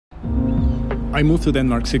I moved to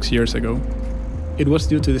Denmark 6 years ago. It was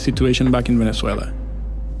due to the situation back in Venezuela.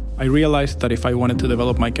 I realized that if I wanted to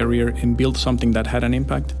develop my career and build something that had an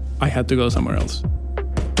impact, I had to go somewhere else.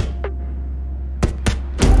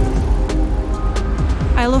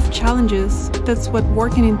 I love challenges. That's what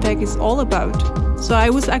working in tech is all about. So I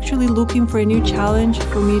was actually looking for a new challenge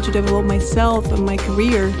for me to develop myself and my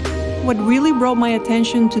career. What really brought my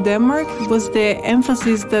attention to Denmark was the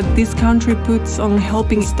emphasis that this country puts on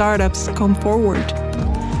helping startups come forward.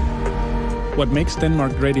 What makes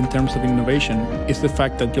Denmark great in terms of innovation is the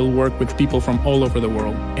fact that you'll work with people from all over the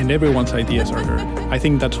world, and everyone's ideas are heard. I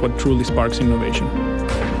think that's what truly sparks innovation.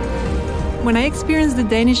 When I experienced the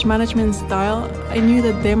Danish management style, I knew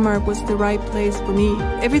that Denmark was the right place for me.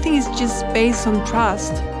 Everything is just based on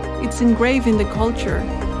trust. It's engraved in the culture.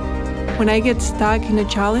 When I get stuck in a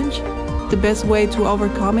challenge, the best way to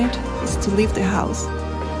overcome it is to leave the house.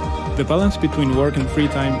 The balance between work and free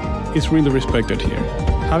time is really respected here.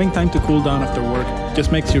 Having time to cool down after work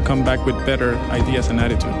just makes you come back with better ideas and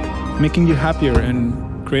attitude, making you happier and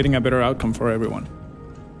creating a better outcome for everyone.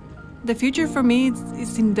 The future for me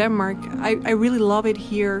is in Denmark. I really love it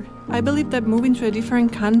here. I believe that moving to a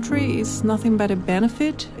different country is nothing but a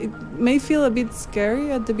benefit. It may feel a bit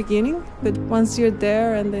scary at the beginning, but once you're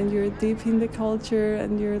there and then you're deep in the culture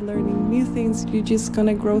and you're learning new things, you're just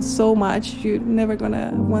gonna grow so much, you're never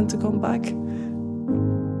gonna want to come back.